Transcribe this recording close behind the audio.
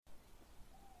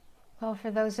Well,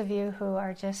 for those of you who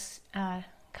are just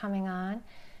coming on,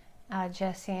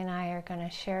 Jesse and I are going to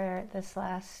share this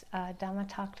last Dhamma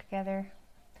talk together.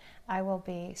 I will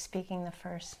be speaking the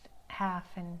first half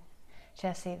and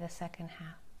Jesse the second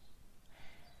half.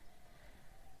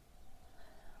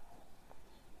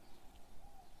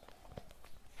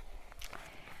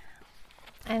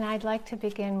 And I'd like to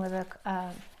begin with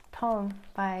a poem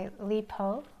by Li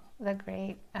Po, the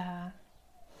great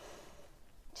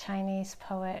Chinese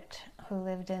poet who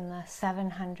lived in the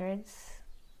 700s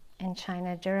in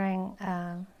China during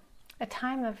a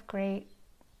time of great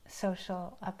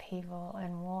social upheaval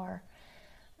and war.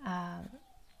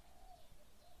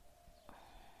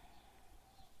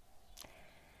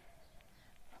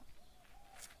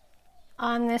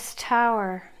 On this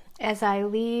tower, as I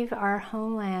leave our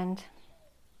homeland,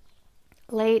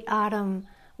 late autumn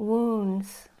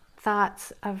wounds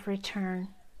thoughts of return,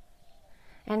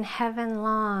 and heaven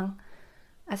long,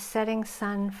 a setting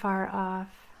sun far off.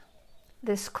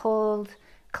 This cold,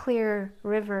 clear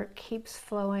river keeps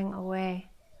flowing away.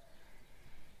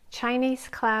 Chinese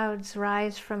clouds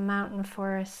rise from mountain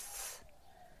forests.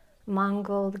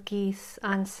 Mongol geese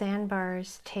on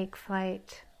sandbars take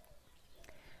flight.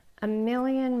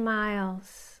 1,000,000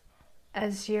 miles,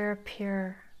 azure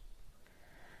pure.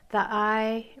 The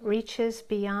eye reaches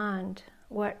beyond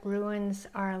what ruins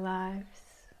our lives.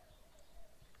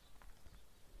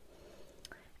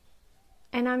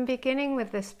 And I'm beginning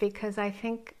with this because I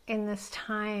think in this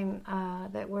time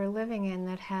that we're living in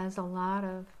that has a lot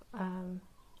of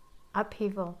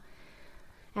upheaval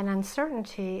and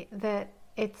uncertainty, that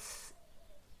it's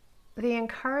the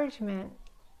encouragement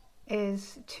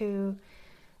is to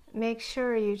make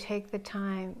sure you take the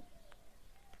time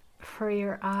for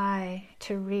your eye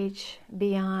to reach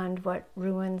beyond what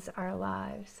ruins our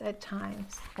lives at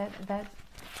times.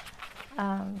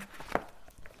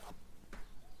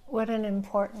 What an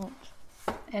important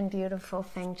and beautiful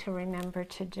thing to remember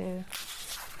to do.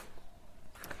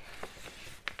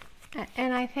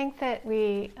 And I think that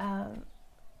we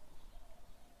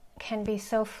can be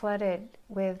so flooded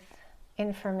with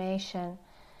information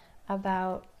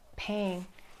about pain,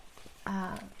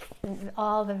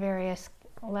 all the various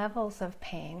levels of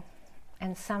pain,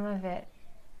 and some of it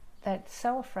that's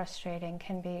so frustrating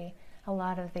can be a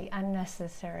lot of the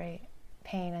unnecessary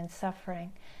pain and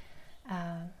suffering.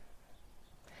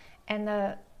 And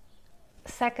the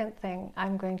second thing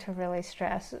I'm going to really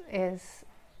stress is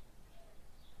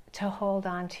to hold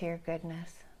on to your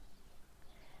goodness.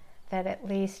 That at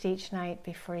least each night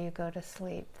before you go to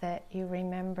sleep, that you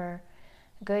remember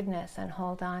goodness and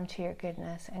hold on to your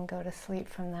goodness and go to sleep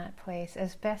from that place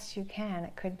as best you can.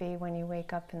 It could be when you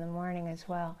wake up in the morning as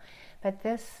well. But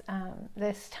this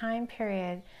time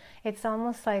period, it's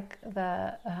almost like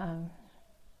the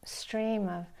stream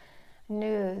of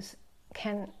news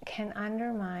can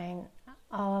undermine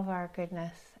all of our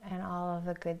goodness and all of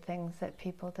the good things that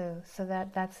people do. So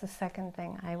that's the second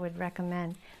thing I would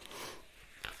recommend.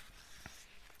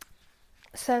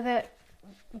 So that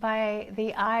by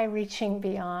the eye reaching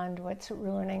beyond what's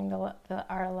ruining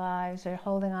our lives or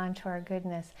holding on to our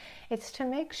goodness, it's to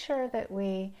make sure that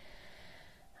we,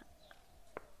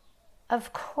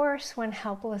 of course, when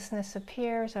helplessness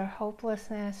appears or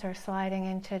hopelessness or sliding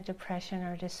into depression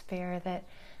or despair, that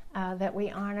we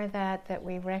honor that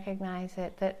we recognize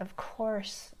it, that of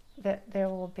course that there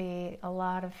will be a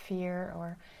lot of fear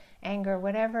or anger,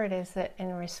 whatever it is that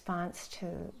in response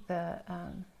to the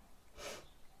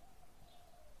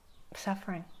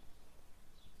suffering.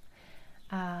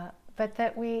 But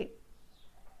that we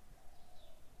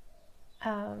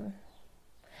don't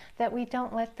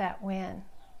let that win.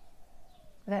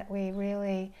 That we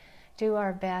really do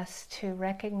our best to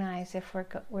recognize if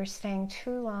we're staying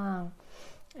too long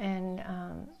in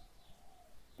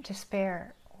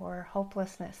despair or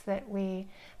hopelessness, that we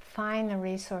find the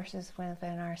resources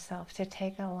within ourselves to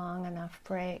take a long enough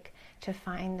break to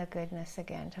find the goodness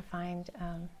again, to find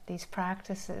these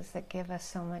practices that give us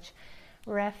so much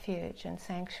refuge and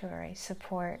sanctuary,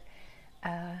 support,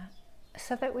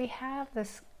 so that we have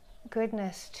this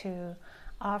goodness to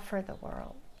offer the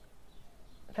world.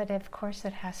 But of course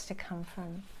it has to come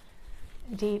from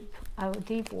a deep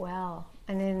well,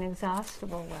 an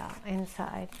inexhaustible well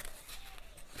inside.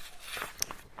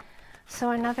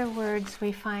 So in other words,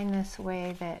 we find this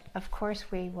way that of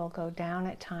course we will go down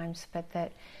at times, but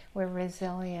that we're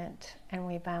resilient and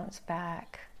we bounce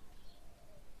back.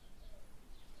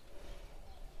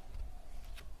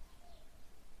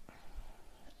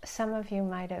 Some of you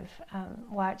might have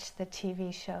watched the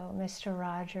TV show Mr.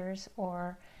 Rogers,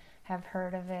 or have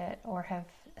heard of it, or have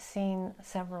seen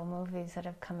several movies that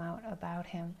have come out about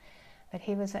him. But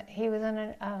he was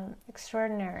an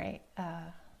extraordinary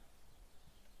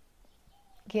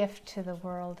gift to the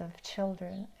world of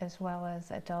children as well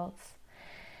as adults.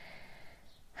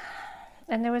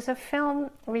 And there was a film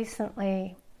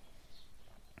recently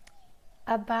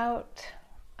about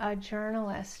a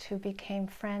journalist who became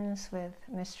friends with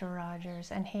Mr.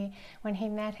 Rogers, and when he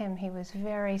met him, he was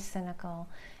very cynical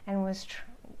and was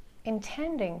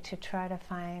intending to try to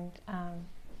find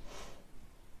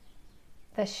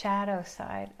the shadow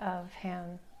side of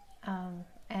him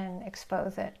and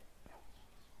expose it.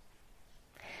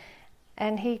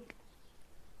 And he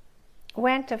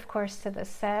went, of course, to the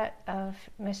set of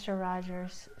Mr.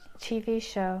 Rogers' TV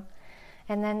show,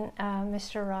 and then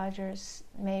Mr. Rogers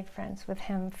made friends with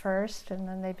him first, and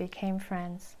then they became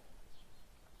friends.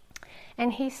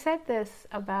 And he said this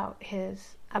about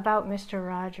Mr.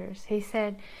 Rogers. He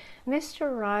said,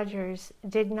 "Mr. Rogers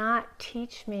did not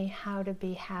teach me how to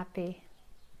be happy.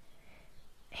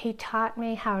 He taught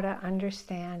me how to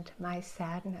understand my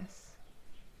sadness."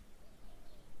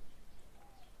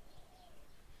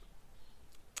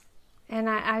 And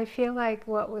I feel like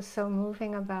what was so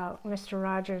moving about Mr.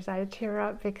 Rogers, I tear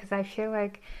up because I feel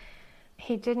like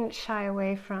he didn't shy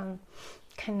away from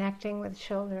connecting with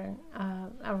children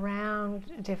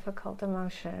around difficult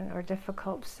emotion or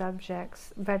difficult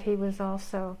subjects, but he was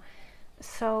also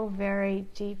so very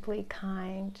deeply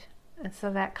kind. And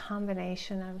so that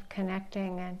combination of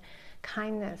connecting and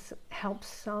kindness helps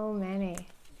so many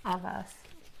of us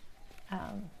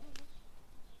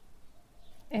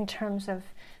in terms of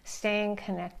staying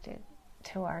connected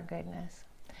to our goodness.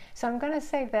 So I'm going to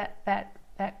say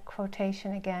that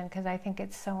quotation again because I think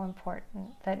it's so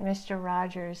important, that Mr.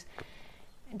 Rogers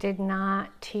did not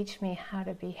teach me how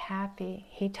to be happy.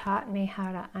 He taught me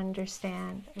how to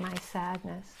understand my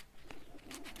sadness.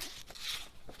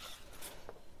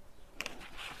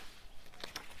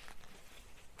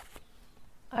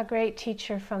 A great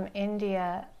teacher from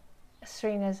India,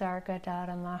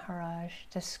 Srinivasargadatta Maharaj,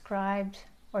 described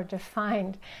or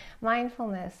defined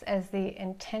mindfulness as the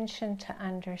intention to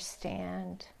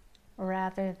understand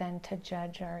rather than to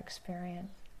judge our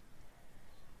experience.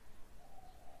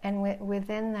 And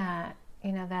within that,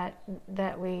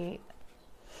 that we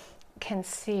can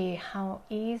see how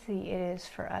easy it is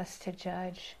for us to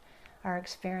judge our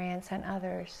experience and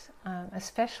others,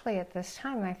 especially at this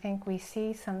time. I think we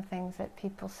see some things that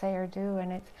people say or do,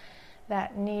 and it's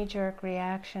that knee-jerk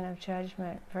reaction of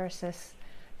judgment versus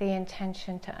the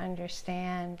intention to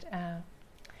understand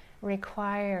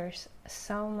requires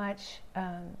so much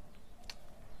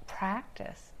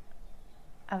practice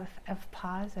of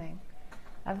pausing,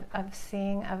 of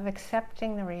seeing, of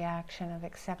accepting the reaction, of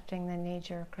accepting the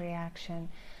knee-jerk reaction,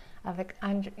 of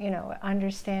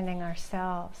understanding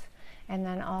ourselves, and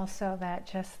then also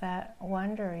that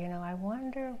wonder. I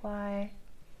wonder why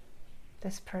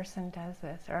this person does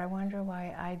this, or I wonder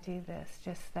why I do this.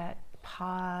 Just that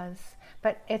pause.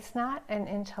 But it's not an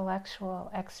intellectual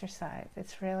exercise.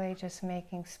 It's really just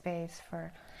making space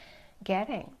for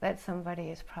getting that somebody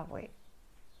is probably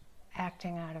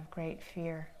acting out of great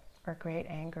fear or great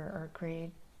anger or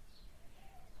greed.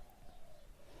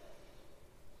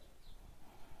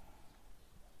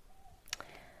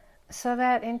 So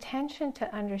that intention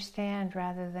to understand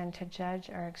rather than to judge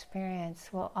our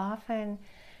experience will often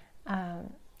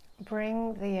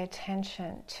bring the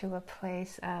attention to a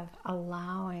place of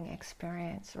allowing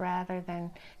experience rather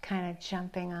than kind of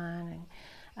jumping on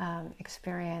and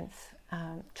experience,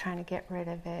 trying to get rid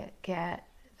of it,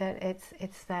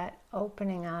 it's that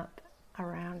opening up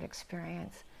around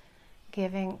experience,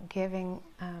 giving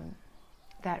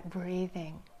that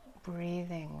breathing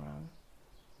room,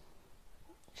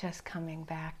 just coming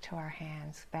back to our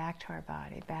hands, back to our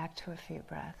body, back to a few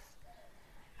breaths.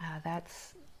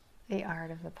 That's the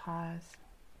art of the pause.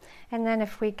 And then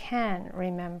if we can,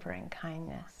 remembering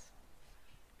kindness.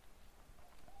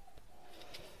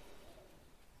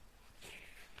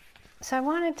 So I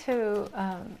wanted to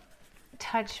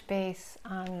touch base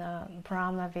on the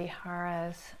Brahma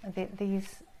Viharas.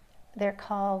 They're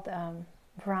called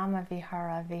Brahma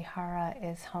Vihara. Vihara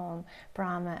is home.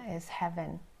 Brahma is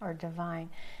heaven or divine.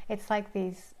 It's like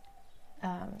these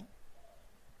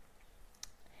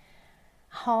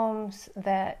homes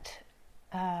that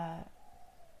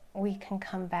we can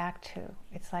come back to.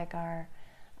 It's like our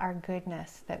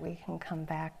goodness that we can come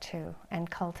back to and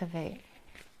cultivate.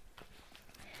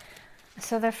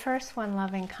 So the first one,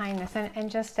 loving kindness, and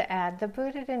just to add, the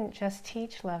Buddha didn't just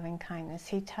teach loving kindness.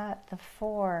 He taught the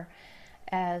four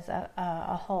as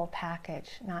a whole package,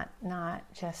 not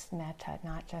just metta,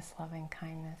 not just loving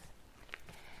kindness.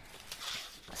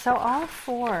 So all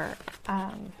four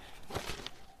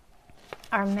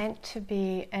are meant to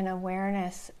be an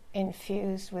awareness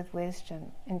infused with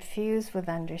wisdom, infused with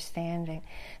understanding.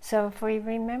 So if we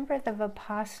remember the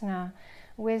Vipassana,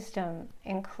 wisdom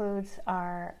includes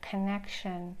our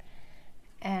connection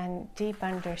and deep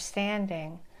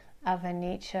understanding of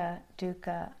anicca,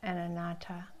 dukkha, and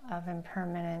anatta, of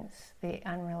impermanence, the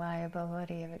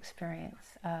unreliability of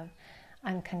experience, of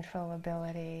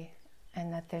uncontrollability,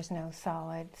 and that there's no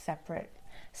solid, separate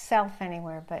self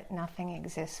anywhere, but nothing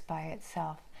exists by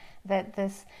itself. That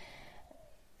this,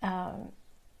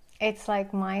 it's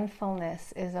like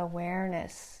mindfulness is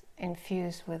awareness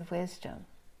infused with wisdom.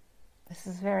 This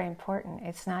is very important.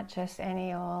 It's not just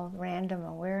any old random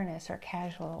awareness or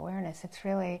casual awareness. It's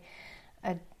really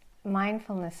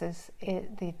mindfulness is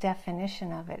the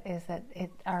definition of it is that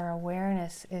our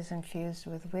awareness is infused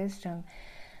with wisdom.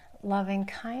 Loving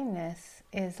kindness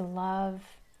is love,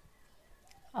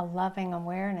 a loving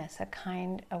awareness, a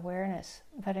kind awareness,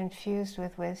 but infused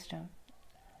with wisdom.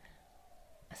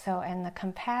 So, and the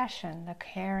compassion, the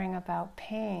caring about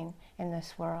pain in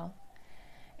this world,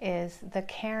 is the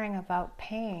caring about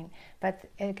pain, but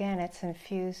again, it's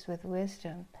infused with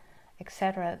wisdom,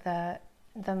 etc.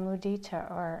 The mudita,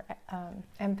 or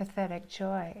empathetic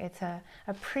joy, it's a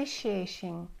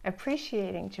appreciating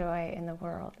joy in the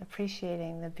world,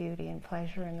 appreciating the beauty and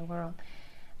pleasure in the world,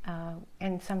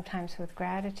 and sometimes with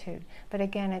gratitude. But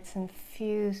again, it's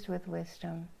infused with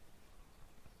wisdom.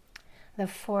 The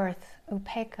fourth,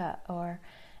 upekkha, or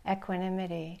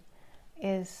equanimity,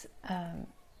 is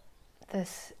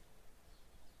this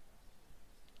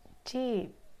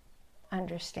deep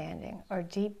understanding or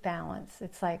deep balance.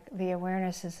 It's like the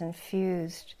awareness is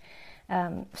infused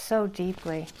so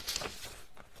deeply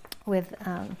with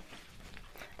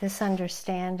this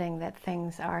understanding that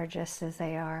things are just as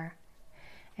they are.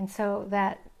 And so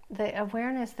that the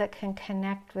awareness that can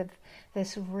connect with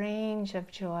this range of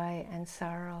joy and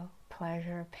sorrow,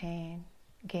 pleasure, pain,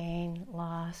 gain,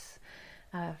 loss,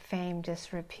 fame,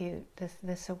 disrepute,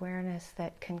 this awareness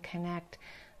that can connect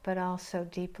but also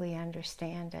deeply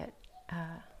understand it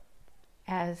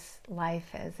as life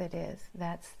as it is.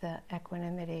 That's the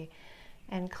equanimity.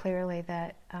 And clearly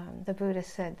that the Buddha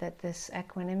said that this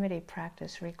equanimity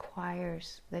practice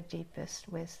requires the deepest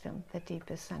wisdom, the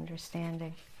deepest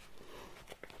understanding.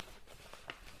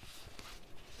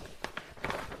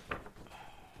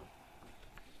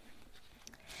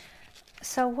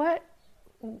 So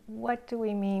what do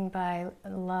we mean by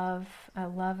love,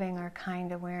 loving or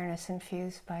kind awareness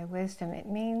infused by wisdom? It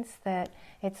means that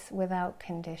it's without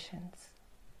conditions.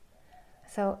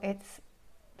 So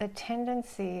the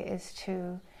tendency is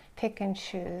to pick and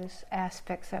choose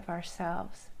aspects of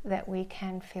ourselves that we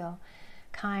can feel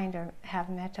kind or have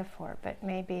metta for, but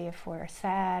maybe if we're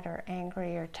sad or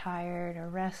angry or tired or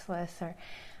restless or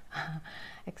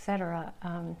etc.,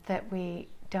 that we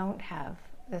don't have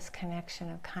this connection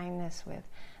of kindness with.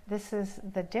 This is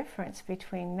the difference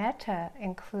between metta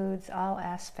includes all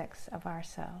aspects of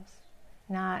ourselves.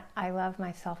 Not, I love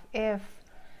myself if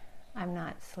I'm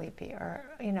not sleepy, or,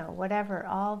 whatever,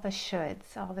 all the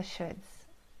shoulds,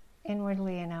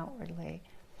 inwardly and outwardly.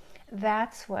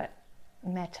 That's what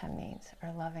metta means,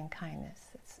 or loving kindness.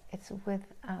 It's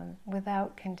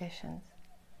without conditions.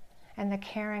 And the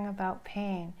caring about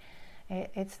pain,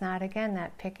 it's not, again,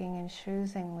 that picking and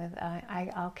choosing with,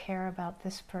 I'll care about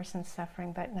this person's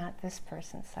suffering but not this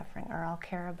person's suffering, or I'll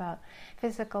care about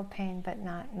physical pain but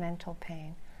not mental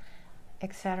pain,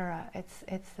 etc. It's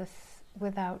this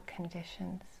without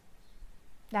conditions.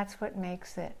 That's what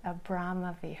makes it a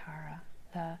Brahma Vihara,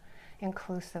 the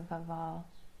inclusive of all.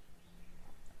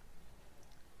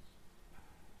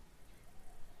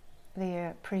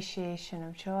 The appreciation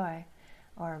of joy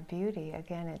or beauty,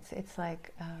 again, it's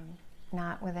like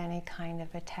not with any kind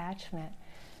of attachment,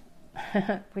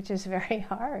 which is very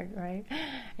hard, right?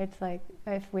 It's like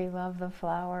if we love the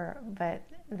flower, but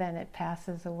then it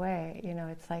passes away.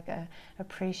 It's like a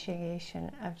appreciation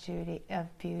of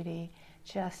beauty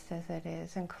just as it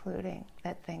is, including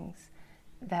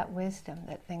that wisdom,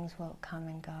 that things will come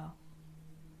and go.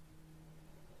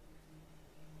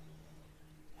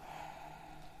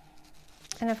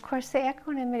 And of course, the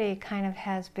equanimity kind of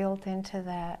has built into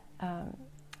that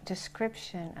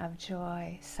description of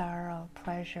joy, sorrow,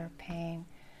 pleasure, pain,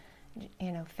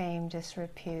 fame,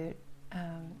 disrepute,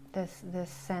 this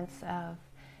sense of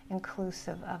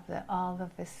inclusive of all the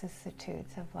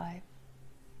vicissitudes of life.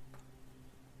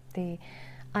 The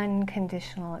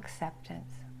unconditional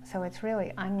acceptance. So it's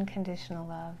really unconditional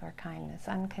love or kindness,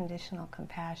 unconditional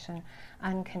compassion,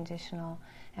 unconditional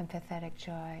empathetic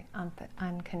joy,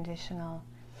 unconditional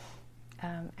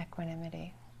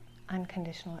equanimity,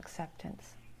 unconditional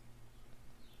acceptance.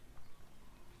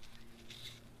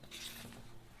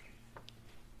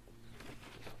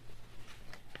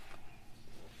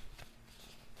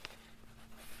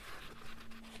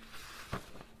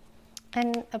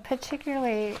 And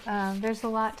particularly, there's a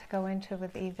lot to go into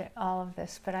with all of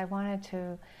this, but I wanted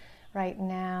to, right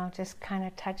now, just kind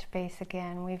of touch base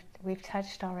again. We've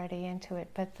touched already into it,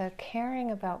 but the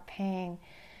caring about pain,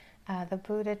 the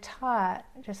Buddha taught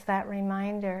just that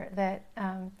reminder that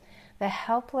the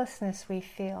helplessness we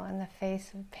feel in the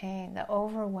face of pain, the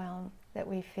overwhelm that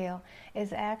we feel,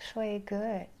 is actually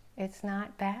good. It's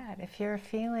not bad. If you're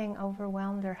feeling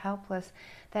overwhelmed or helpless,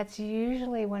 that's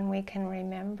usually when we can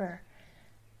remember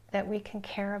that we can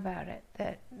care about it,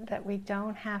 that we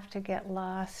don't have to get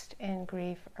lost in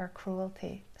grief or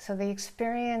cruelty. So the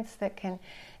experience that can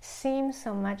seem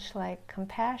so much like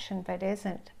compassion but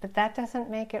isn't, but that doesn't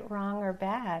make it wrong or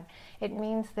bad. It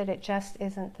means that it just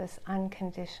isn't this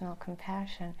unconditional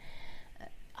compassion.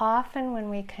 Often when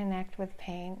we connect with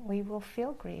pain, we will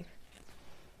feel grief.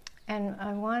 And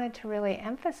I wanted to really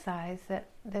emphasize that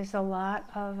there's a lot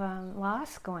of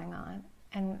loss going on,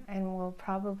 and will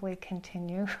probably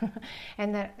continue,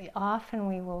 and that often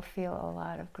we will feel a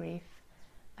lot of grief.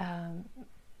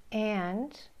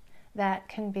 And that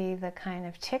can be the kind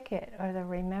of ticket or the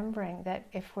remembering that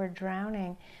if we're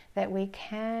drowning, that we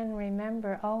can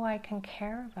remember, oh, I can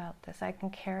care about this. I can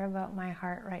care about my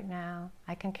heart right now.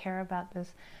 I can care about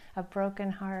this, a broken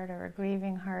heart or a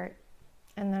grieving heart.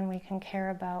 And then we can care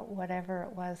about whatever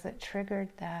it was that triggered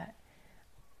that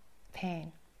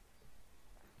pain.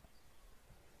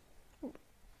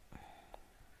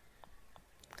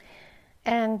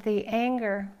 And the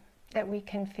anger that we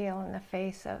can feel in the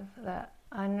face of the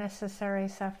unnecessary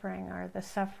suffering, or the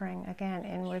suffering, again,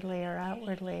 inwardly or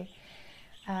outwardly,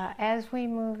 as we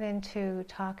move into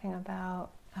talking about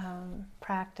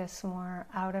practice more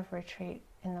out of retreat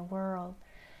in the world,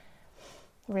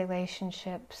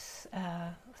 relationships,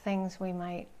 things we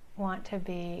might want to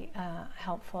be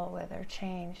helpful with or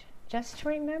change, just to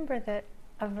remember that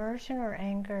aversion or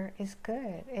anger is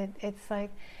good.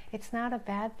 It's not a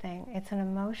bad thing. It's an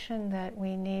emotion that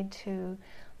we need to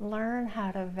learn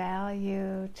how to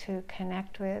value, to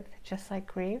connect with, just like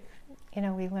grief.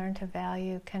 We learn to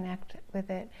value, connect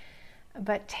with it,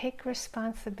 but take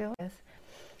responsibility.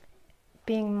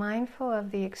 Being mindful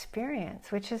of the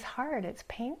experience, which is hard. It's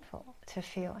painful to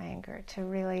feel anger, to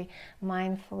really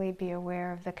mindfully be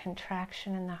aware of the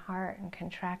contraction in the heart and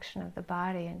contraction of the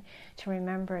body, and to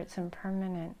remember it's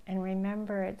impermanent, and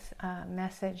remember its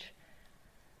message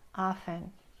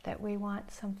often that we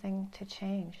want something to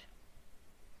change.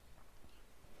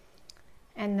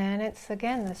 And then it's,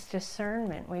 again, this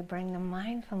discernment. We bring the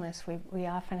mindfulness. We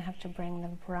often have to bring the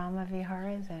Brahma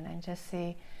Viharas in and just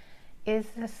see, is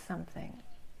this something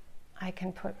I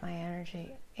can put my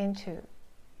energy into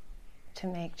to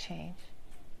make change?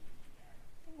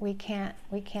 We can't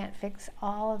fix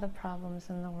all of the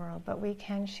problems in the world, but we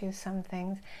can choose some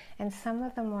things, and some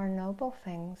of the more noble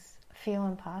things feel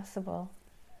impossible.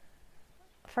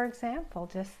 For example,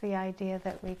 just the idea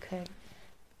that we could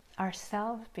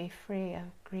ourselves be free of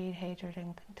greed, hatred,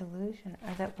 and delusion,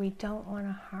 or that we don't want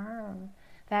to harm.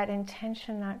 That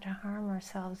intention not to harm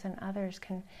ourselves and others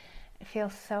can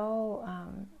feel so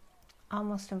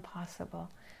almost impossible,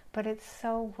 but it's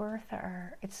so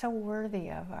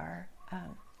worthy of our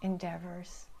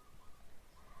endeavors.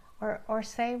 Or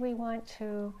say we want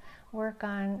to work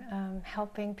on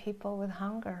helping people with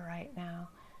hunger right now.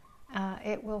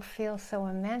 It will feel so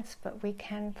immense, but we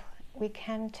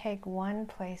can take one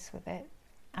place with it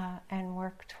and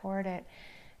work toward it.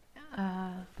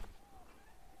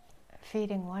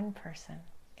 Feeding one person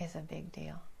is a big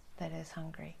deal that is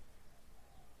hungry.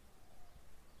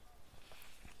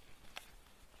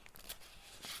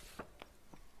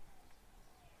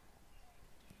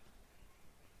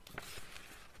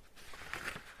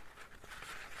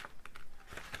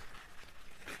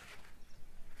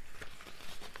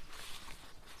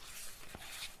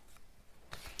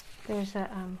 There's a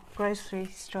grocery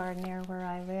store near where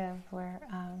I live where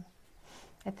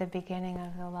at the beginning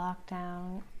of the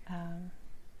lockdown,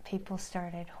 people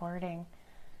started hoarding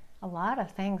a lot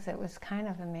of things. It was kind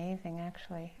of amazing,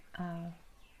 actually.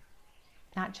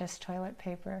 Not just toilet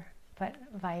paper, but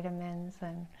vitamins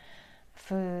and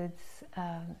foods.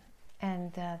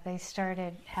 And they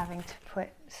started having to put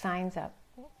signs up,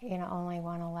 only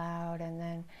one allowed. And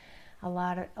then a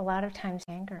lot of times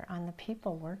anger on the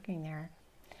people working there.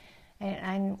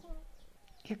 And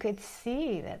you could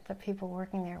see that the people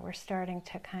working there were starting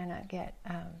to kind of get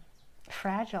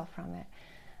fragile from it.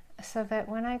 So that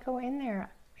when I go in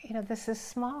there, this is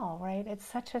small, right? It's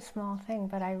such a small thing,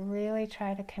 but I really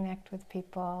try to connect with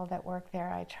people that work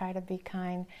there. I try to be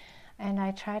kind, and I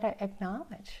try to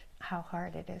acknowledge how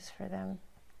hard it is for them.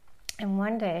 And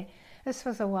one day, this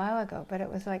was a while ago, but it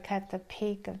was like at the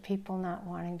peak of people not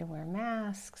wanting to wear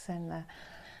masks and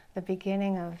the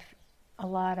beginning of a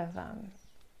lot of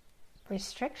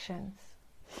restrictions.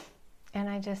 And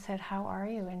I just said, "How are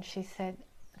you?" And she said,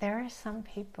 "There are some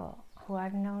people who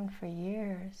I've known for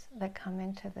years that come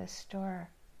into this store,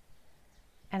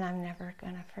 and I'm never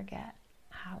going to forget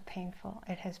how painful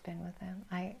it has been with them.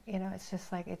 It's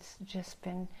just like, it's just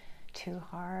been too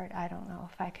hard. I don't know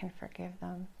if I can forgive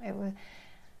them." It was,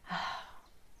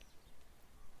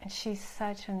 and she's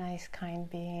such a nice, kind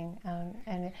being.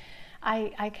 And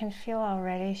I can feel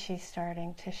already she's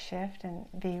starting to shift and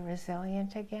be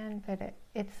resilient again. But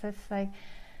it's just like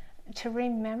to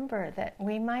remember that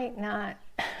we might not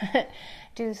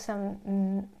do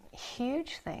some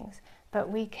huge things, but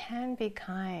we can be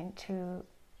kind to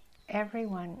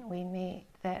everyone we meet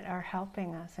that are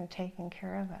helping us and taking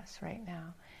care of us right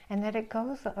now. And that it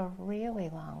goes a really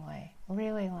long way,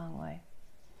 really long way.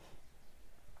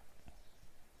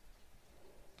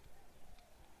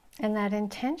 And that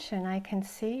intention I can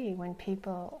see when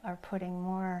people are putting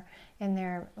more in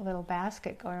their little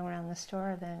basket going around the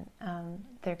store than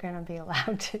they're going to be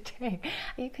allowed to take.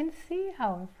 You can see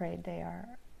how afraid they are.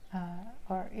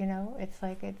 It's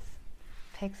like it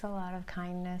takes a lot of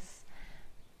kindness,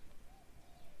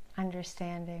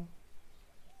 understanding.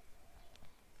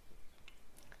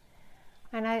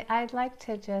 And I'd like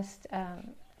to just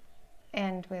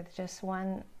end with just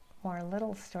one more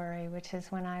little story, which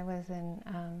is when I was in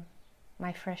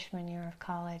my freshman year of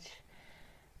college.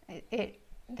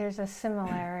 There's a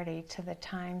similarity to the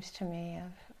times to me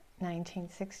of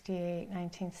 1968,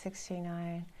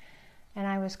 1969, and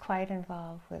I was quite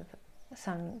involved with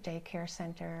some daycare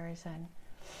centers and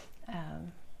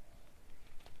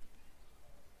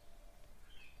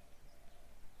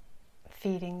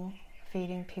feeding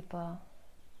people.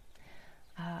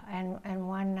 And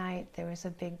one night there was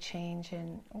a big change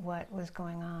in what was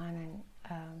going on,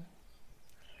 and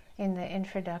in the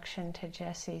introduction to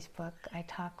Jesse's book, I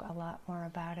talk a lot more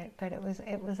about it. But it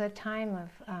was a time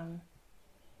of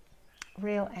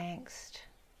real angst,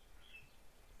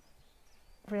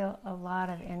 a lot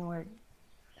of inward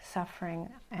suffering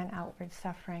and outward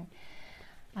suffering.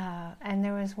 And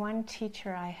there was one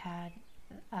teacher I had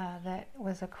that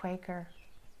was a Quaker,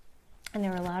 and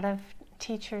there were a lot of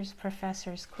teachers,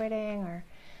 professors quitting, or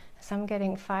some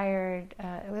getting fired.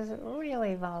 It was a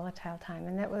really volatile time,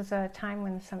 and it was a time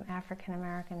when some African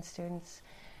American students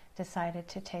decided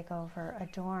to take over a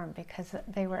dorm because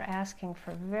they were asking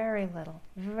for very little,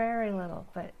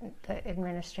 but the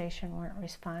administration weren't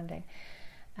responding.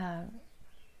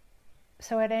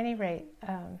 So at any rate,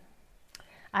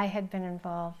 I had been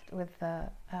involved with the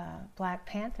Black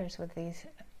Panthers with these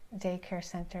daycare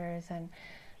centers, and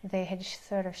they had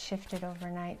sort of shifted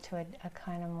overnight to a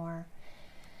kind of more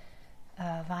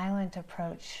violent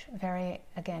approach, very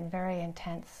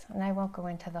intense. And I won't go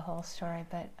into the whole story,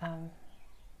 but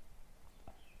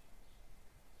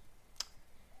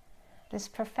this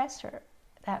professor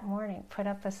that morning put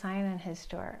up a sign on his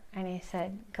door, and he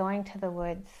said, "Going to the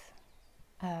woods,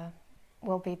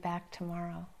 we'll be back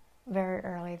tomorrow," very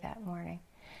early that morning.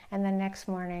 And the next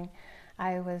morning,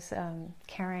 I was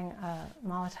carrying a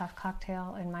Molotov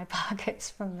cocktail in my pockets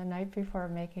from the night before,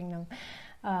 making them,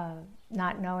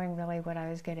 not knowing really what I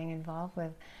was getting involved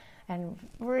with, and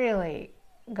really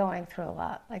going through a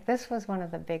lot. Like, this was one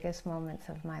of the biggest moments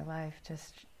of my life,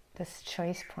 just this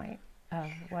choice point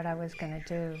of what I was going to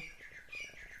do.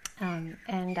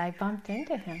 And I bumped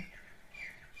into him,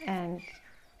 and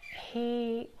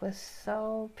he was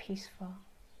so peaceful.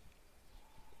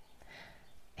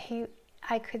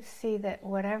 I could see that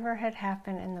whatever had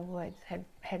happened in the woods had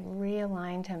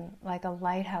realigned him like a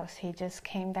lighthouse. He just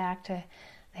came back to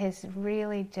his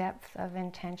really depth of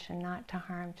intention, not to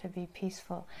harm, to be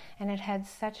peaceful. And it had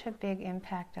such a big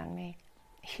impact on me,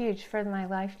 huge, for my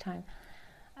lifetime.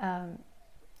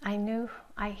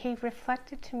 He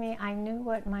reflected to me, I knew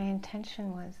what my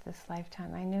intention was this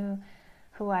lifetime. I knew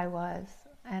who I was,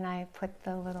 and I put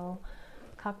the little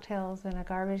cocktails in a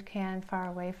garbage can far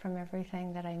away from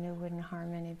everything that I knew wouldn't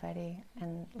harm anybody,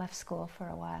 and left school for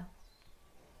a while.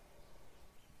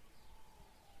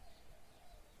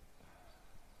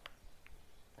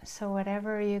 So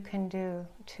whatever you can do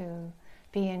to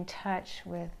be in touch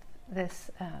with this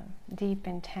deep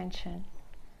intention,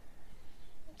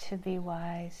 to be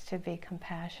wise, to be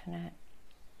compassionate,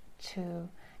 to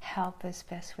help as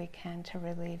best we can to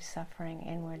relieve suffering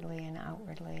inwardly and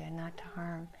outwardly, and not to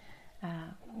harm.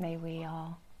 May we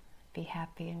all be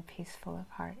happy and peaceful of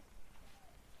heart.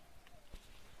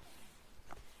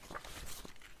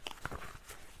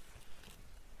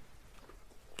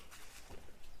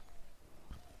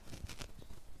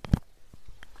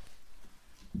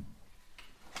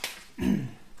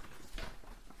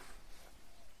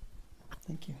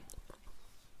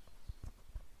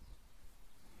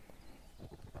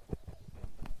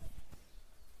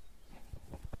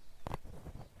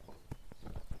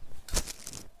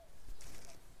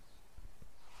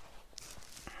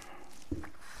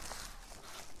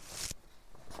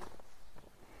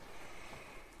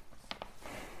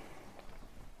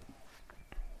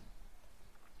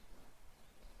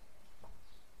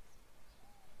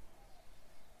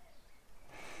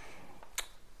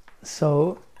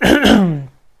 So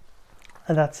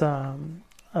that's a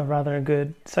rather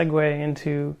good segue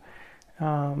into,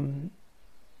 I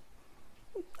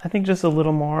think, just a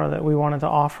little more that we wanted to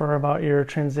offer about your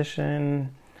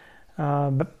transition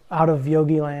out of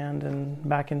yogi land and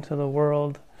back into the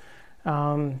world.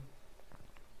 For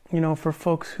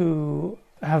folks who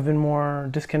have been more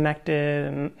disconnected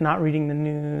and not reading the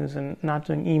news and not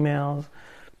doing emails,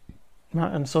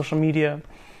 not on social media,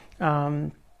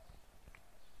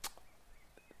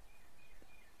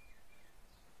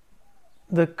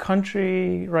 the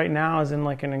country right now is in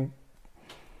like a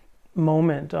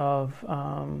moment of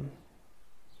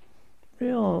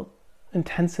real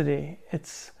intensity.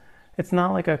 It's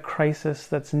not like a crisis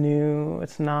that's new.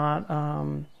 It's not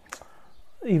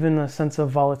even a sense of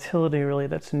volatility really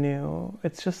that's new.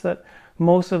 It's just that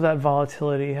most of that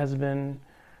volatility has been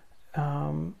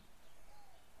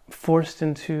forced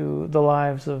into the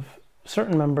lives of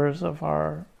certain members of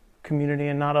our community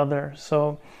and not others.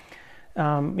 So,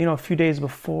 a few days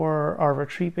before our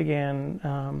retreat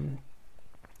began,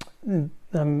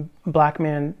 the black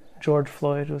man George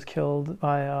Floyd was killed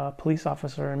by a police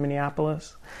officer in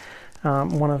Minneapolis.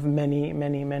 One of many,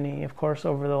 many, many, of course,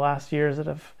 over the last years that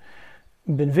have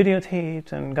been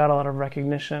videotaped and got a lot of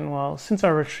recognition. Well, since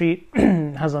our retreat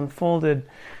has unfolded,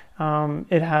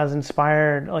 it has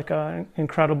inspired like an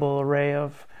incredible array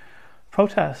of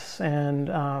protests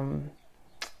and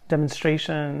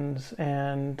demonstrations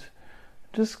and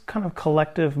just kind of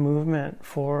collective movement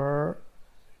for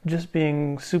just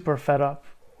being super fed up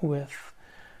with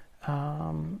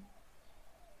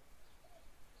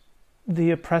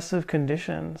the oppressive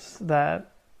conditions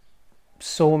that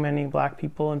so many Black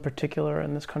people in particular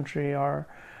in this country are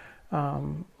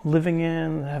living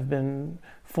in, have been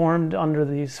formed under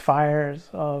these fires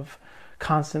of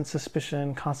constant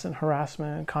suspicion, constant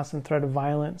harassment, constant threat of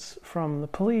violence from the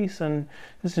police and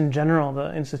just in general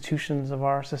the institutions of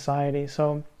our society.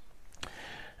 So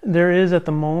there is at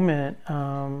the moment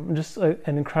just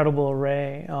an incredible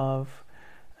array of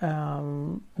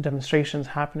demonstrations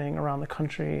happening around the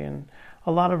country and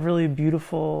a lot of really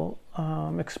beautiful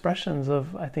expressions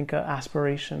of, I think,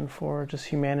 aspiration for just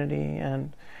humanity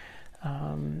and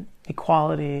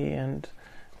equality and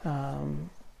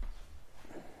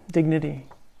dignity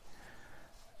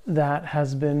that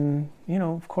has been,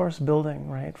 of course, building,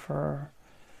 right, for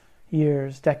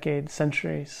years, decades,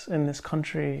 centuries in this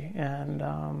country.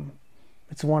 And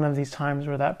it's one of these times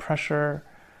where that pressure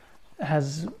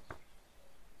has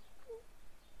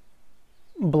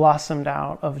blossomed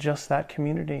out of just that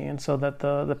community, and so that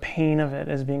the pain of it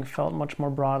is being felt much more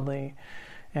broadly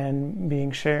and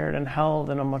being shared and held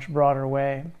in a much broader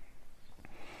way.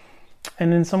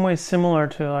 And in some ways similar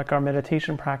to like our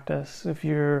meditation practice, if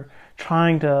you're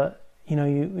trying to,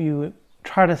 you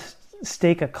try to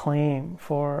stake a claim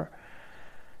for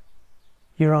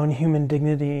your own human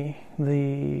dignity,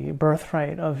 the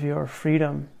birthright of your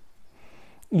freedom,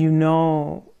 you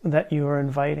know that you are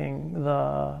inviting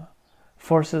the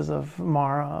forces of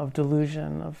Mara, of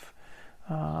delusion, of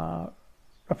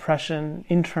oppression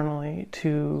internally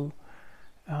to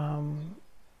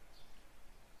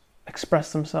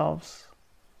express themselves.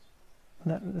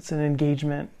 That it's an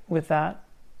engagement with that.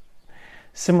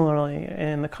 Similarly,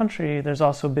 in the country, there's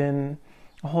also been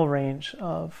a whole range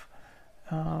of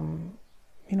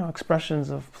expressions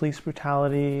of police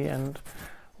brutality and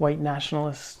white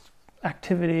nationalist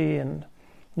activity, and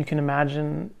you can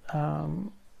imagine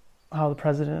how the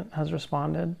president has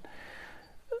responded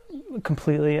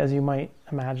completely, as you might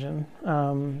imagine.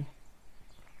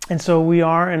 And so we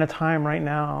are in a time right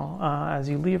now, as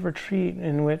you leave retreat,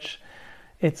 in which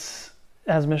it's,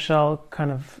 as Michele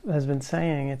kind of has been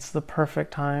saying, it's the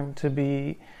perfect time to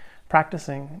be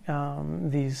practicing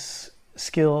these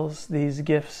skills, these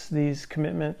gifts, these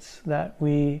commitments that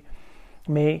we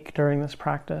make during this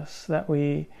practice, that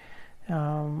we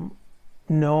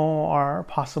know are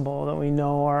possible, that we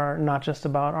know are not just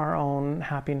about our own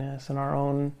happiness and our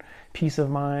own peace of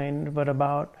mind, but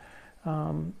about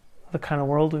the kind of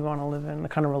world we want to live in, the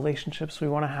kind of relationships we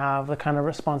want to have, the kind of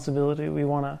responsibility we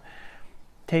want to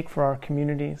take for our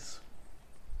communities.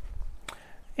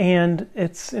 And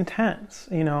it's intense,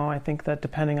 I think that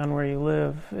depending on where you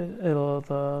live,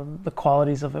 the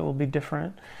qualities of it will be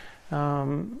different.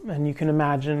 And you can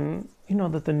imagine,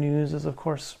 that the news is, of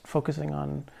course, focusing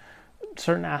on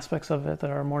certain aspects of it that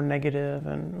are more negative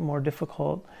and more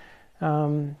difficult.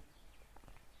 But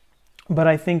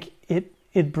I think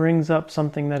it brings up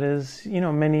something that is,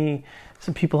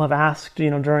 some people have asked,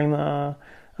 during the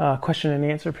question and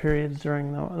answer periods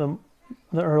during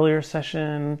the earlier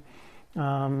session.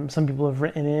 Some people have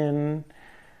written in,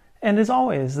 And as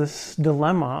always, this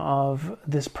dilemma of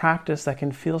this practice that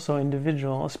can feel so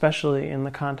individual, especially in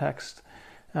the context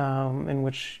in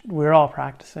which we're all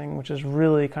practicing, which is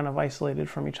really kind of isolated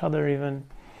from each other even.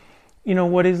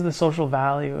 What is the social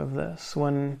value of this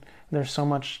when there's so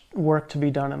much work to be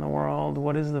done in the world?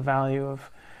 What is the value of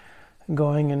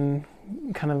going and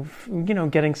kind of,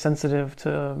 getting sensitive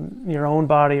to your own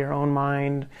body, your own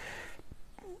mind?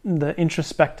 The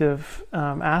introspective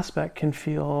aspect can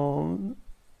feel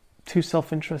too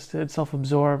self-interested,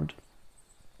 self-absorbed,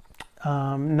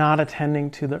 not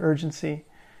attending to the urgency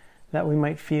that we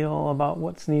might feel about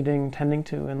what's needing tending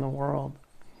to in the world.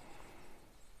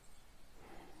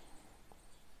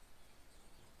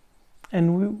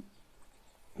 And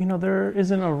there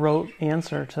isn't a rote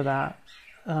answer to that.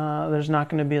 There's not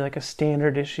going to be like a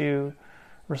standard issue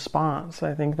response.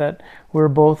 I think that we're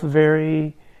both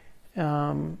very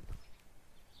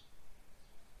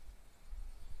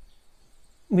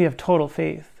we have total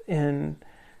faith in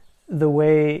the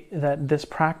way that this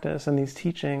practice and these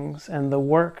teachings and the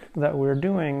work that we're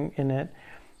doing in it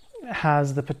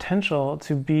has the potential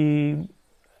to be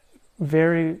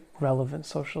very relevant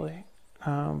socially.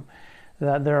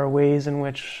 That there are ways in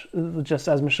which, just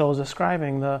as Michele was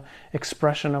describing, the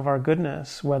expression of our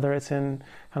goodness, whether it's in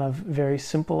kind of very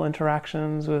simple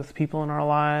interactions with people in our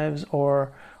lives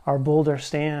or our bolder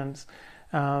stands,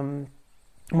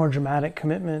 more dramatic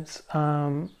commitments,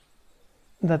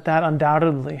 that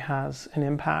undoubtedly has an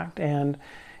impact. And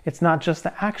it's not just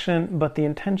the action, but the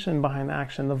intention behind the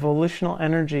action, the volitional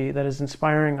energy that is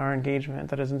inspiring our engagement,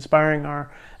 that is inspiring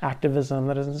our activism,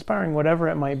 that is inspiring whatever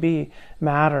it might be,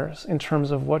 matters in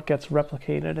terms of what gets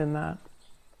replicated in that.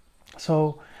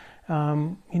 So,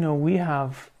 we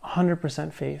have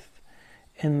 100% faith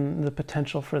in the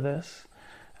potential for this.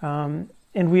 And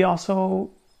we also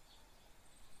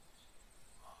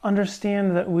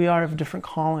understand that we are of different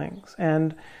callings.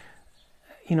 And,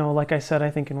 like I said,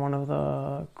 I think in one of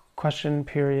the question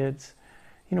periods,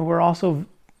 we're also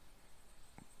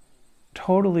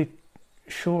totally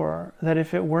sure that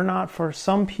if it were not for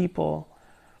some people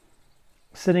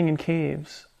sitting in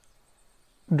caves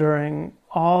during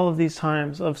all of these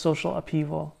times of social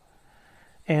upheaval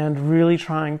and really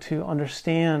trying to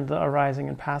understand the arising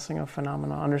and passing of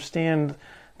phenomena, understand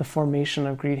the formation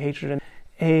of greed, hatred, and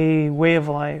a way of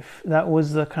life that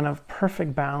was the kind of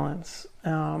perfect balance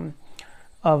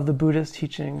of the Buddha's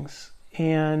teachings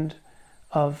and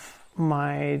of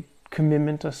my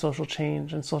commitment to social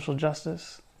change and social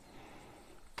justice.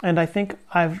 And I think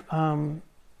I've come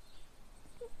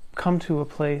to a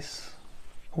place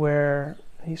where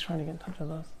he's trying to get in touch with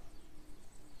us.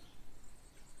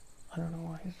 I don't know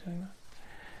why he's doing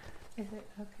that. Is it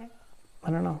okay? I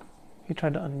don't know. He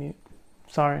tried to unmute.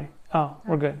 Sorry. Oh,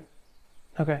 we're good.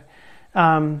 Okay.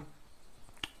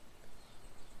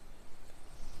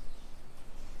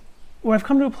 Well, I've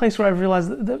come to a place where I've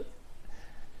realized that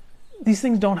these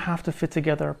things don't have to fit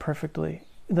together perfectly.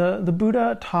 The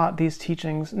Buddha taught these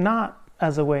teachings not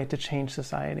as a way to change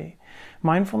society.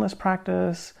 Mindfulness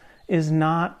practice is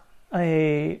not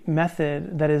a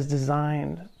method that is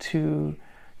designed to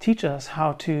teach us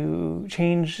how to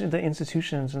change the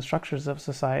institutions and structures of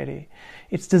society.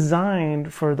 It's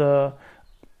designed for the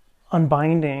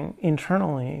unbinding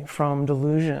internally from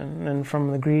delusion and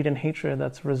from the greed and hatred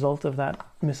that's a result of that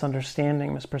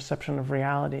misunderstanding, misperception of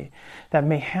reality that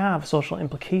may have social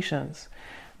implications.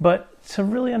 But to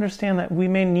really understand that we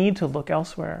may need to look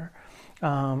elsewhere,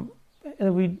 I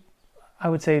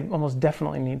would say almost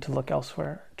definitely need to look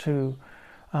elsewhere to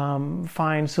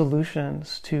find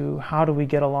solutions to how do we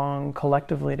get along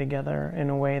collectively together in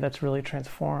a way that's really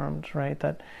transformed, right?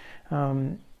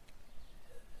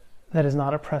 That is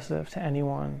not oppressive to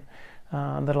anyone,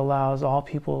 that allows all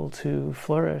people to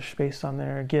flourish based on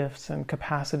their gifts and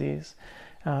capacities.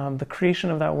 The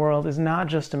creation of that world is not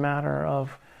just a matter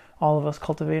of all of us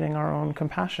cultivating our own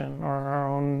compassion or our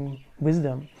own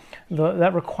wisdom.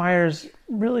 That requires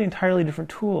really entirely different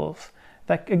tools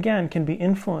that, again, can be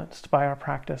influenced by our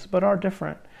practice, but are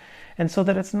different. And so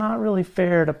that it's not really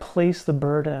fair to place the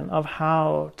burden of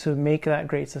how to make that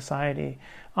great society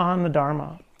on the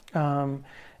Dharma.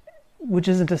 Which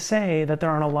isn't to say that there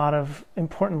aren't a lot of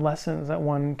important lessons that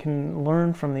one can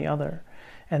learn from the other,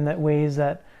 and that ways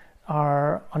that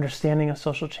our understanding of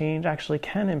social change actually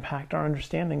can impact our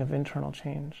understanding of internal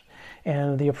change.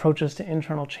 And the approaches to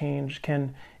internal change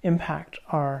can impact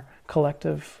our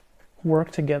collective work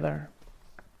together.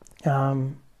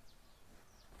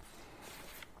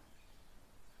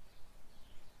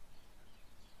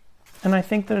 And I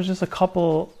think there's just a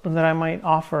couple that I might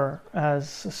offer as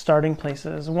starting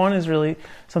places. One is really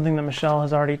something that Michele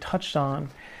has already touched on.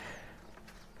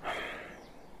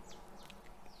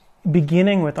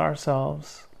 beginning with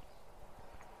ourselves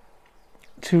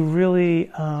to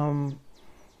really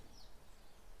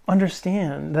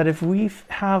understand that if we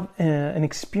have an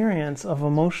experience of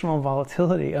emotional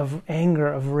volatility, of anger,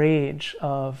 of rage,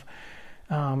 of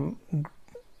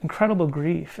incredible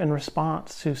grief in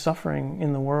response to suffering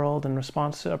in the world, in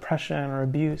response to oppression or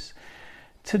abuse,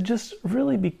 to just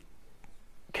really be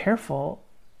careful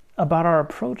about our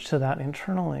approach to that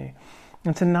internally,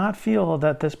 and to not feel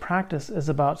that this practice is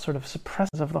about sort of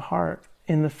suppression of the heart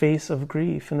in the face of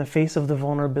grief, in the face of the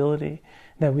vulnerability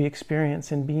that we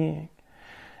experience in being.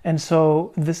 And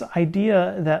so this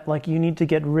idea that like you need to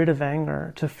get rid of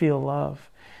anger to feel love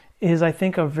is, I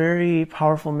think, a very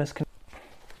powerful misconception.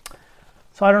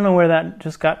 So I don't know where that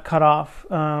just got cut off,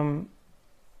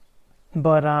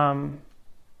 but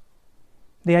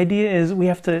the idea is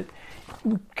we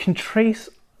can trace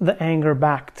the anger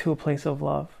back to a place of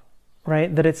love,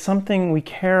 right? That it's something we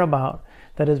care about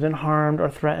that has been harmed or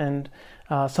threatened,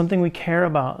 something we care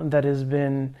about that has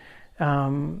been...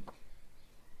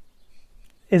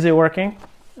 Is it working?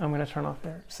 I'm going to turn off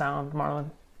their sound,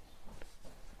 Marlon.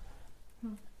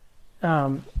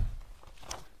 That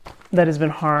has been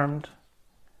harmed.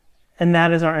 And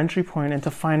that is our entry point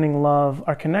into finding love,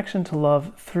 our connection to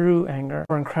love through anger,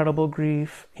 or incredible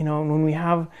grief. You know, when we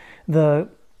have the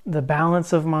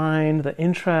balance of mind, the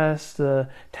interest, the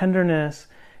tenderness,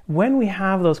 when we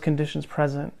have those conditions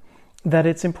present, that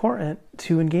it's important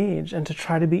to engage and to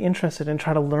try to be interested and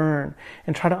try to learn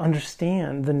and try to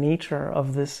understand the nature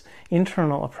of this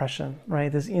internal oppression,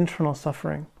 right? This internal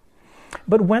suffering.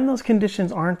 But when those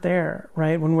conditions aren't there,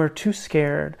 right? When we're too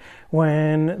scared,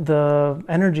 when the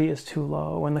energy is too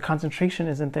low, when the concentration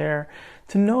isn't there,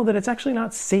 to know that it's actually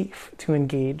not safe to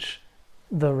engage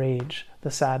the rage,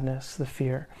 the sadness, the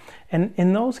fear. And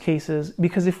in those cases,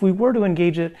 because if we were to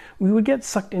engage it, we would get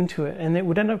sucked into it, and it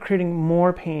would end up creating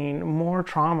more pain, more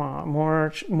trauma,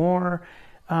 more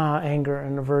anger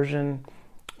and aversion,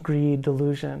 greed,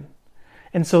 delusion.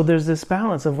 And so there's this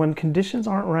balance of when conditions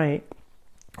aren't right,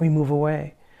 we move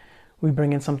away. We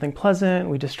bring in something pleasant,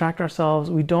 we distract ourselves,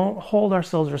 we don't hold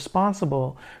ourselves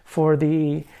responsible for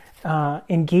the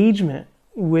engagement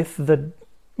with the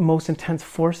most intense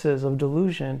forces of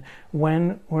delusion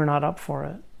when we're not up for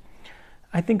it.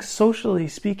 I think socially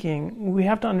speaking, we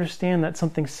have to understand that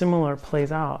something similar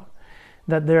plays out.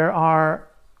 That there are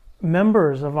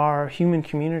members of our human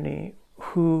community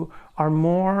who are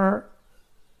more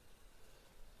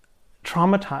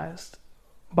traumatized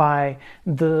by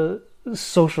the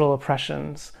social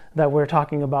oppressions that we're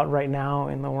talking about right now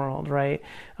in the world, right?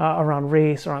 Around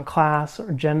race, around class,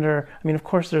 or gender. I mean, of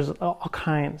course, there's all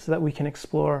kinds that we can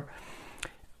explore.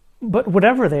 But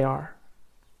whatever they are,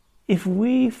 if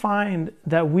we find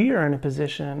that we are in a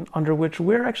position under which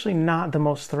we're actually not the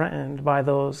most threatened by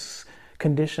those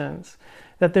conditions,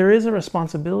 that there is a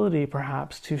responsibility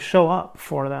perhaps to show up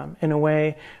for them in a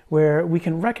way where we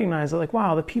can recognize that, like,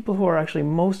 wow, the people who are actually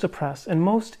most oppressed and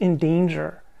most in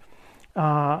danger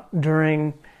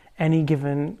during any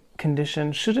given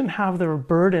condition shouldn't have the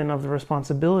burden of the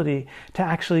responsibility to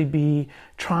actually be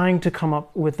trying to come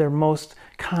up with their most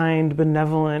kind,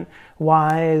 benevolent,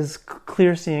 wise,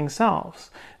 clear-seeing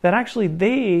selves. That actually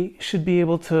they should be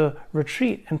able to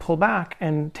retreat and pull back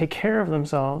and take care of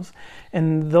themselves.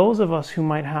 And those of us who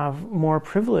might have more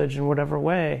privilege in whatever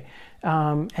way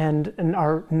and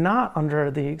are not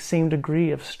under the same degree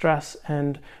of stress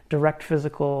and direct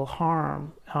physical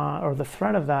harm or the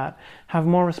threat of that, have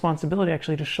more responsibility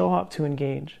actually to show up, to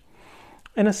engage.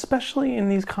 And especially in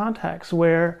these contexts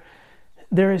where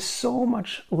there is so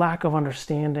much lack of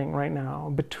understanding right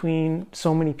now between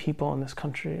so many people in this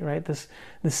country, right? This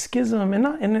schism,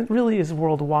 and it really is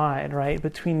worldwide, right?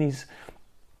 Between these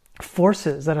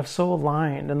forces that have so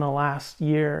aligned in the last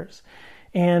years.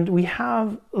 And we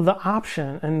have the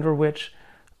option under which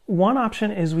one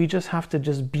option is we just have to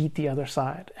just beat the other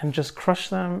side and just crush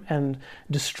them and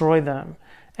destroy them.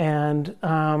 And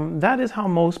that is how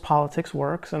most politics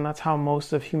works, and that's how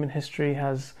most of human history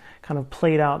has kind of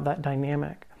played out that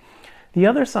dynamic. The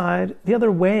other side, the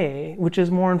other way, which is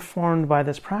more informed by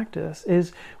this practice,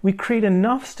 is we create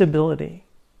enough stability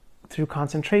through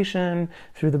concentration,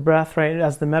 through the breath, right,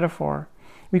 as the metaphor.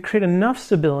 We create enough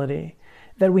stability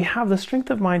that we have the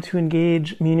strength of mind to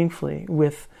engage meaningfully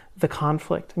with the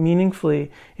conflict,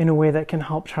 meaningfully in a way that can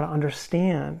help try to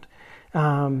understand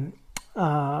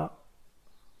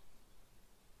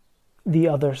the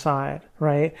other side,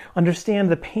 right?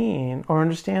 Understand the pain, or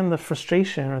understand the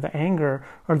frustration or the anger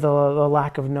or the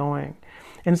lack of knowing.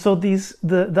 And so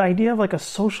the idea of like a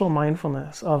social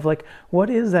mindfulness of like, what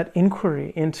is that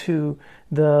inquiry into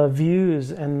the views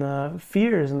and the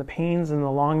fears and the pains and the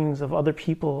longings of other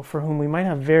people for whom we might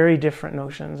have very different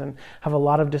notions and have a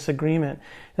lot of disagreement,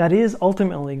 that is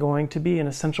ultimately going to be an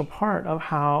essential part of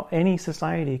how any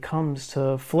society comes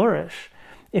to flourish,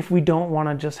 if we don't want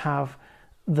to just have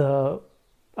the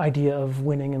idea of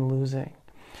winning and losing.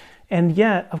 And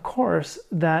yet, of course,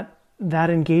 that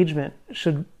engagement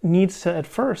needs to, at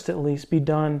first at least, be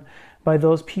done by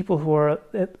those people who are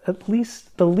at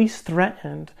least the least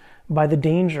threatened by the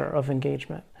danger of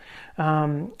engagement.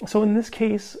 So in this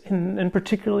case, and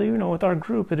particularly, with our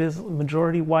group, it is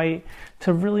majority white,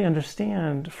 to really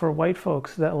understand for white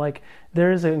folks that like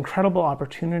there is an incredible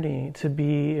opportunity to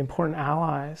be important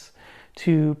allies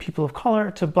to people of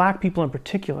color, to Black people in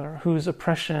particular, whose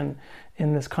oppression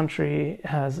in this country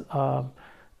has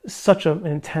such an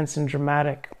intense and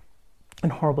dramatic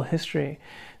and horrible history,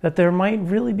 that there might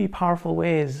really be powerful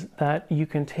ways that you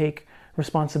can take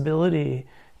responsibility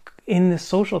in this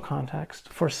social context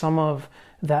for some of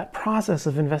that process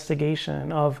of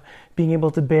investigation, of being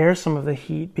able to bear some of the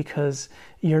heat because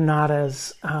you're not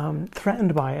as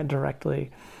threatened by it directly.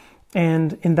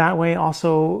 And in that way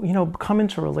also, come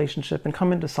into relationship and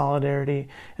come into solidarity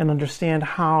and understand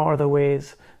how are the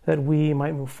ways that we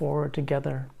might move forward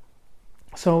together.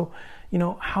 So,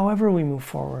 however we move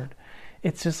forward,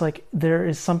 it's just like there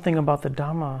is something about the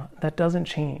Dharma that doesn't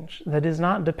change, that is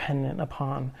not dependent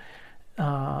upon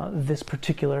this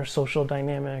particular social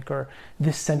dynamic or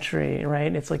this century,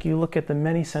 right? It's like you look at the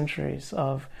many centuries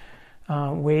of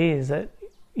ways that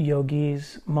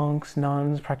yogis, monks,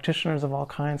 nuns, practitioners of all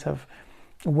kinds have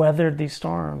weathered these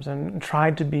storms and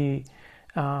tried to be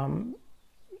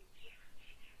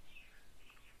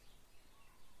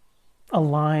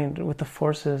aligned with the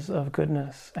forces of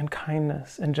goodness and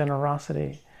kindness and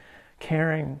generosity,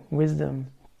 caring, wisdom,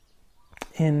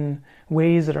 in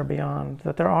ways that are beyond,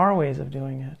 that there are ways of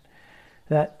doing it.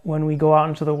 That when we go out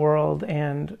into the world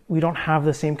and we don't have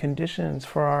the same conditions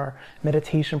for our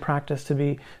meditation practice to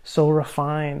be so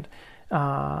refined,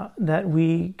 that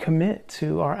we commit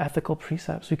to our ethical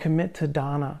precepts, we commit to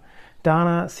dana,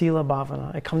 sila,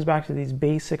 bhavana. It comes back to these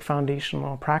basic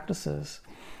foundational practices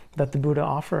that the Buddha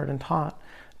offered and taught.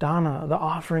 Dana, the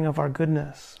offering of our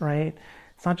goodness, right?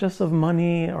 It's not just of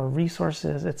money or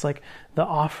resources. It's like the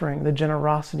offering, the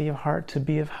generosity of heart to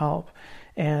be of help.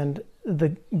 And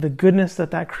the goodness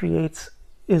that creates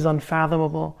is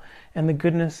unfathomable. And the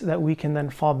goodness that we can then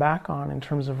fall back on in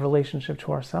terms of relationship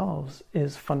to ourselves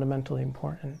is fundamentally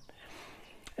important.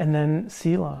 And then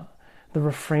sila, the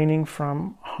refraining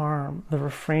from harm, the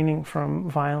refraining from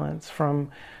violence,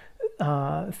 from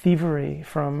thievery,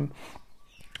 from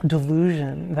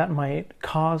delusion that might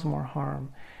cause more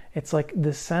harm. It's like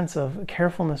this sense of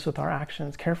carefulness with our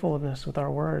actions, carefulness with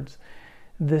our words.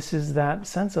 This is that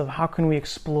sense of how can we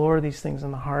explore these things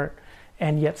in the heart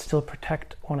and yet still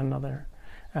protect one another.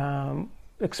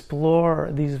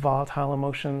 Explore these volatile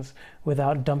emotions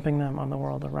without dumping them on the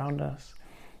world around us.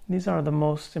 These are the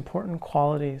most important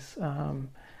qualities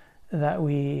that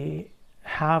we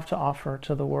have to offer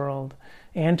to the world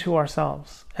and to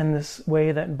ourselves. And this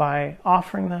way that by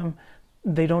offering them,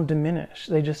 they don't diminish,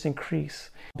 they just increase.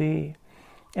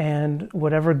 And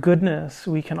whatever goodness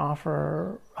we can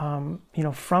offer,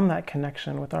 from that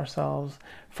connection with ourselves,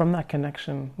 from that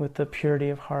connection with the purity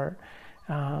of heart,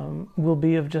 will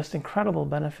be of just incredible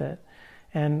benefit.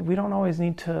 And we don't always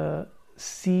need to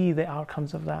see the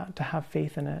outcomes of that to have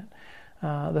faith in it.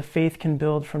 The faith can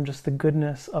build from just the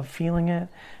goodness of feeling it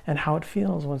and how it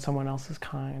feels when someone else is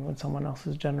kind, when someone else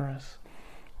is generous.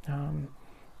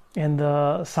 And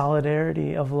the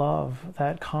solidarity of love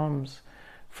that comes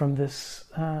from this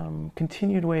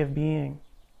continued way of being.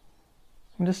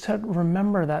 And just to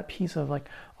remember that piece of like,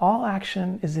 all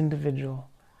action is individual.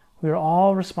 We are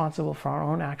all responsible for our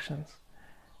own actions.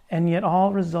 And yet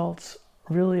all results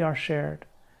really are shared.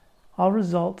 All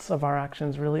results of our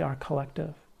actions really are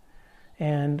collective.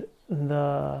 And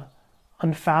the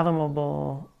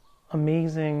unfathomable,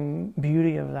 amazing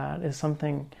beauty of that is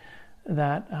something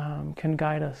that can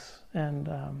guide us, and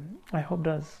I hope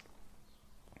does.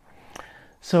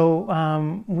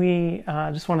 So we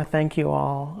just want to thank you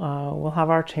all. We'll have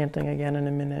our chanting again in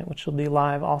a minute, which will be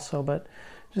live also, but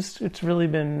just it's really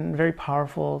been very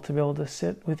powerful to be able to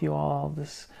sit with you all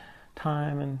this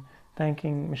time, and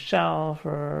thanking Michele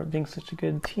for being such a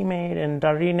good teammate, and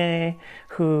Darine,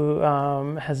 who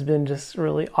has been just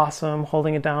really awesome,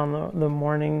 holding it down the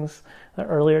mornings, the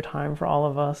earlier time for all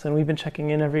of us. And we've been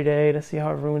checking in every day to see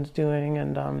how everyone's doing.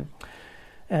 And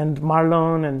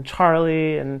Marlon and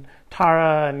Charlie and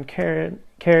Tara and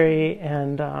Carrie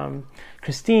and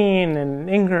Christine and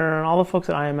Inger and all the folks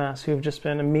at IMS who have just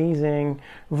been amazing,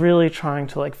 really trying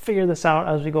to like figure this out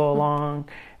as we go along,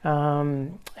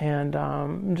 and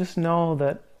just know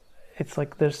that it's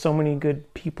like there's so many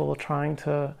good people trying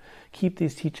to keep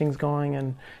these teachings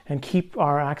going and keep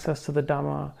our access to the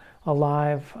Dhamma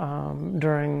alive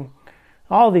during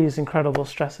all these incredible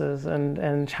stresses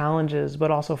and challenges, but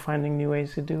also finding new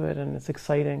ways to do it, and it's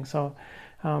exciting. So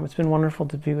it's been wonderful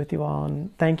to be with you all,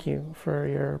 and thank you for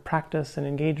your practice and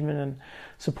engagement and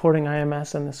supporting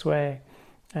IMS in this way.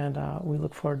 And we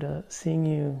look forward to seeing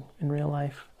you in real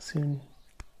life soon.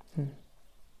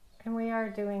 And we are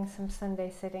doing some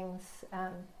Sunday sittings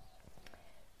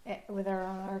with our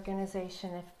own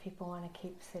organization if people want to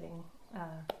keep sitting.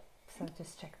 So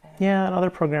just check that out. Yeah, and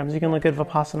other programs. You can look at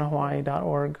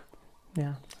vipassanahawaii.org.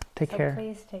 Yeah, take care.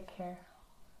 Please take care.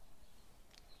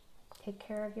 Take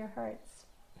care of your hearts.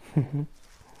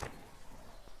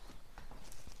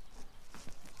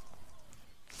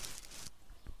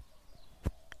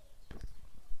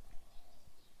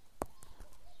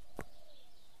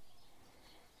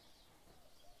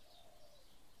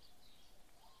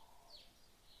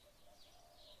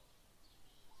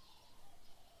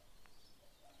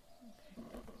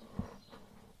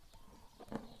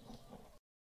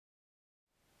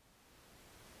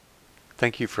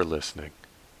 Thank you for listening.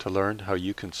 To learn how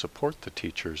you can support the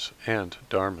teachers and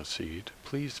Dharma Seed,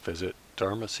 please visit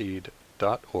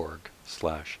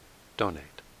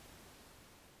dharmaseed.org/donate.